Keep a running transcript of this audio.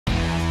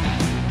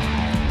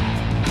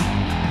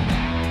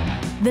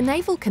The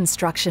Naval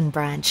Construction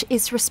Branch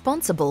is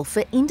responsible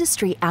for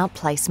industry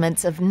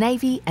outplacements of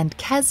Navy and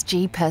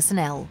CAS-G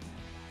personnel.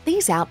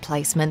 These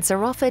outplacements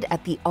are offered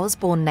at the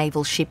Osborne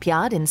Naval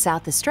Shipyard in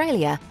South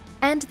Australia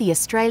and the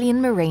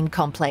Australian Marine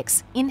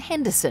Complex in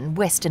Henderson,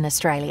 Western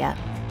Australia.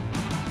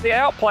 The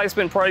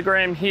outplacement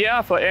program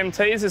here for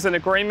MTs is an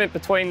agreement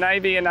between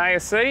Navy and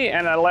ASC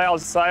and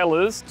allows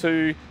sailors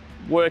to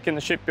work in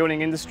the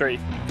shipbuilding industry.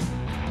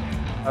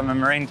 I'm a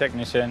marine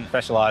technician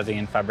specialising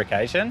in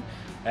fabrication,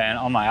 and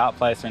on my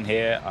outplacement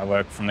here I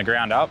work from the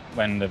ground up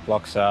when the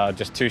blocks are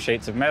just 2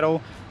 sheets of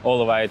metal all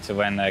the way to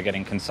when they're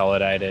getting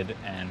consolidated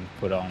and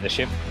put on the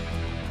ship.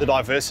 The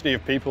diversity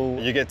of people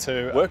you get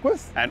to work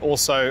with, and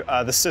also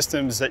the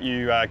systems that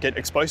you get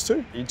exposed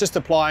to. Just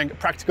applying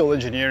practical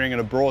engineering in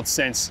a broad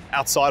sense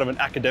outside of an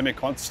academic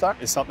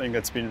construct is something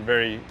that's been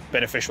very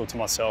beneficial to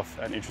myself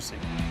and interesting.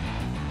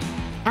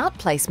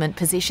 Outplacement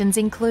positions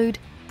include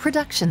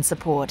production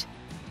support,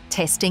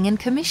 testing and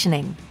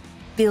commissioning,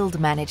 build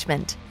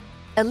management,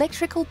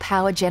 electrical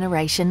power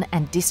generation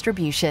and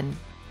distribution,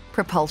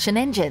 propulsion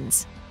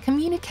engines,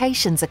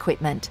 communications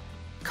equipment,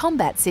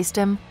 combat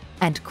system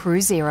and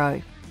crew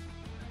zero.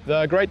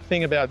 The great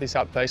thing about this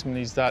outplacement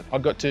is that I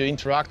got to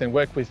interact and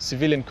work with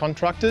civilian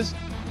contractors.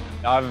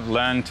 I've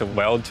learned to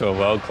weld to a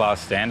world-class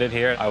standard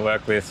here. I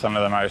work with some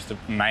of the most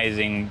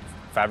amazing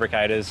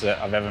fabricators that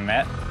I've ever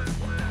met.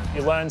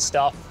 You learn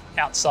stuff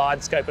outside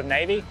the scope of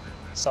Navy,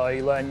 so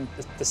you learn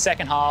the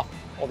second half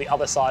or the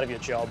other side of your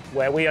job,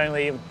 where we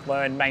only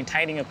learn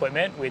maintaining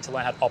equipment, we had to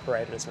learn how to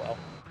operate it as well.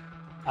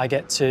 I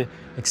get to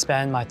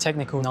expand my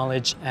technical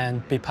knowledge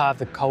and be part of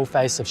the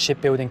coalface of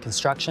shipbuilding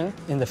construction.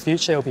 In the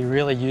future, it'll be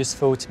really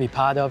useful to be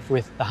part of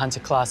with the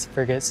Hunter-class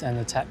frigates and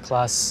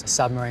attack-class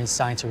submarines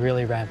starting to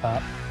really ramp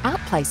up.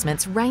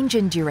 Outplacements range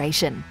in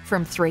duration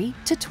from 3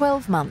 to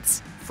 12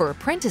 months. For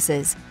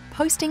apprentices,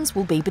 postings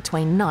will be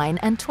between 9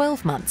 and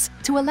 12 months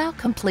to allow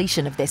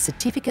completion of their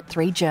Certificate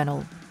 3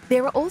 journal.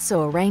 There are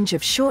also a range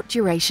of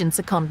short-duration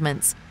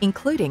secondments,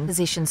 including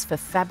positions for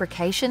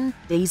fabrication,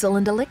 diesel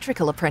and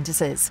electrical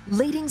apprentices,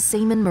 leading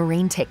Seaman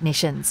Marine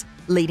Technicians,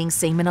 leading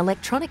Seaman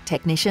Electronic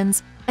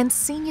Technicians, and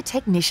senior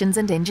technicians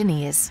and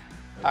engineers.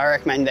 I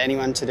recommend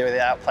anyone to do the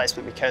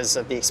outplacement because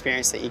of the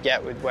experience that you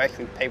get with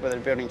working with people that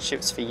are building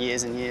ships for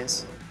years and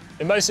years.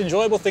 The most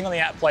enjoyable thing on the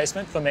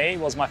outplacement for me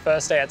was my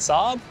first day at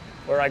Saab,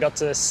 where I got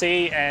to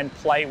see and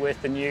play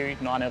with the new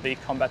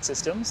 9LV combat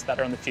systems that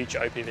are on the future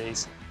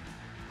OPVs.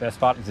 The best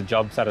part is the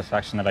job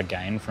satisfaction that I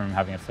gain from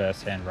having a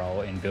first-hand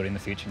role in building the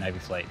future Navy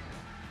fleet.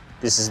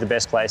 This is the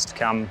best place to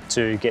come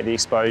to get the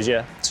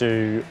exposure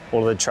to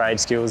all of the trade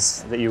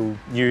skills that you'll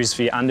use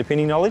for your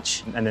underpinning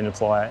knowledge and then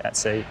apply at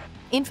sea.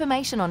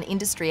 Information on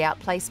industry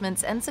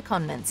outplacements and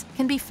secondments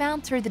can be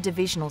found through the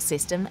divisional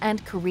system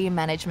and career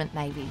management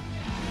Navy.